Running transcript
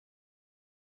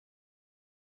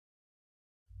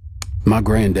My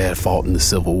granddad fought in the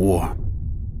Civil War.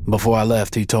 Before I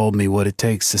left, he told me what it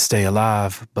takes to stay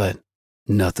alive, but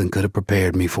nothing could have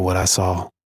prepared me for what I saw.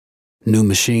 New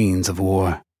machines of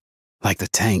war, like the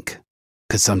tank,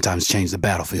 could sometimes change the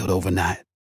battlefield overnight.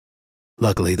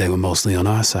 Luckily, they were mostly on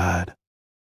our side.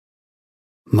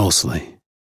 Mostly.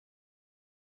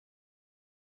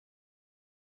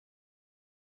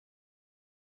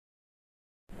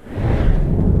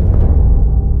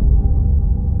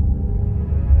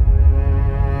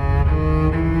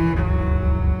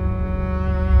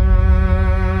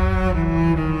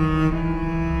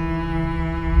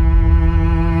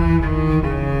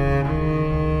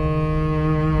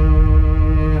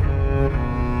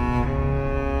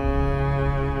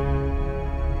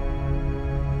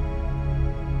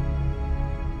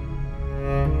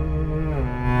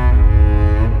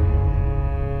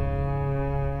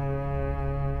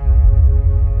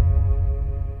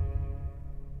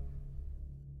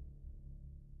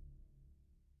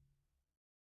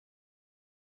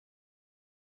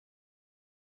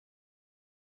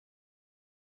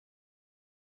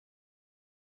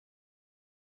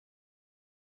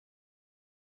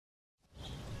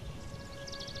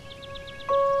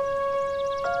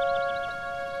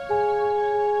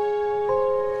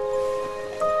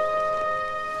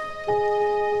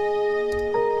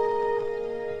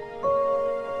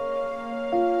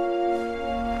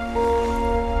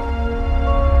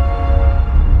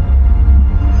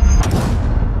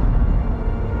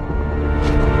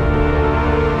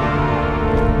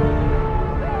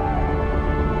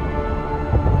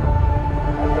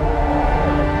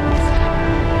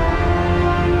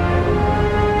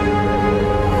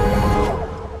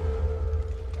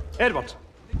 Edward.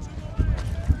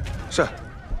 Sir.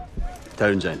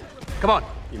 Townsend. Come on,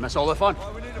 you miss all the fun.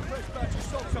 Oh, we need a fresh batch of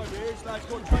socks over here. This lad's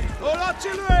got 20. All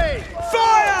artillery!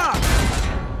 Fire!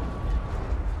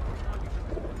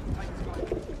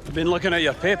 I've been looking at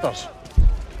your papers.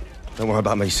 Don't worry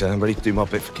about me, sir. I'm ready to do my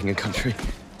bit for King and Country.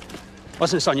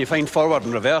 Listen, son, you find forward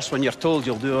and reverse when you're told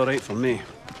you'll do all right for me.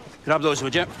 Grab those,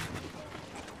 would you?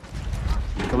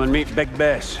 Come and meet Big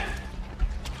Bess.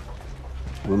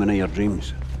 Woman of your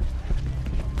dreams.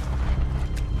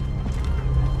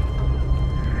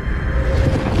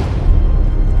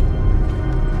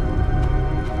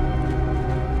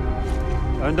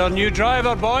 And our new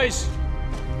driver, boys.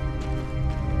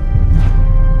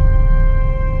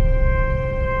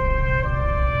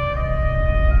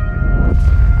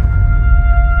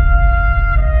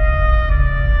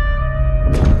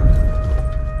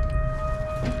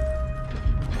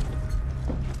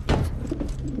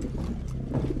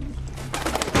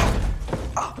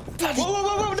 Whoa,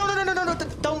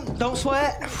 no, don't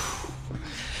swear.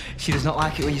 She does not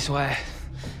like it when you swear.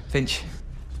 Finch.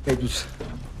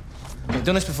 You've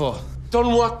done this before.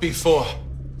 Done what before?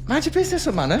 Mind your business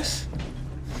with manners.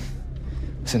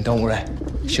 Listen, don't worry.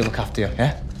 She'll look after you,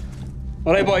 yeah?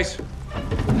 All right, boys.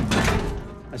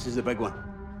 This is the big one.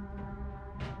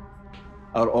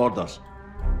 Our orders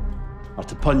are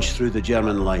to punch through the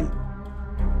German line,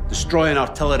 destroying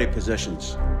artillery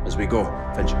positions as we go.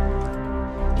 Finch.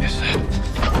 Yes, sir.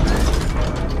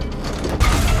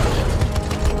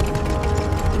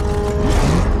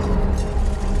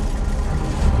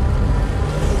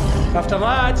 After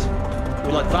that,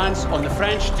 we'll advance on the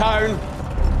French town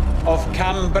of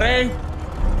Cambrai,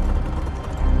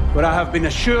 where I have been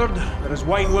assured there is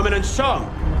wine, women, and song.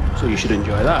 So you should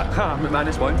enjoy that. Ah, my man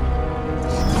is wine.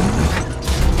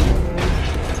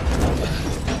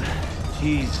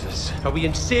 Jesus. Are we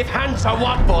in safe hands or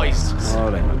what, boys? All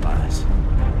right, my lads.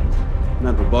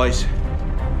 Remember, boys,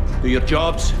 do your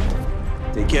jobs,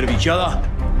 take care of each other.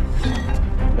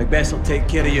 Big Bess will take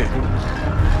care of you.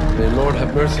 May the Lord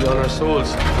have mercy on our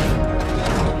souls.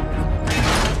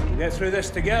 We'll get through this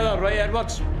together, right,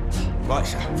 Edwards? Right,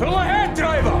 sir. Full ahead,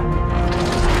 driver!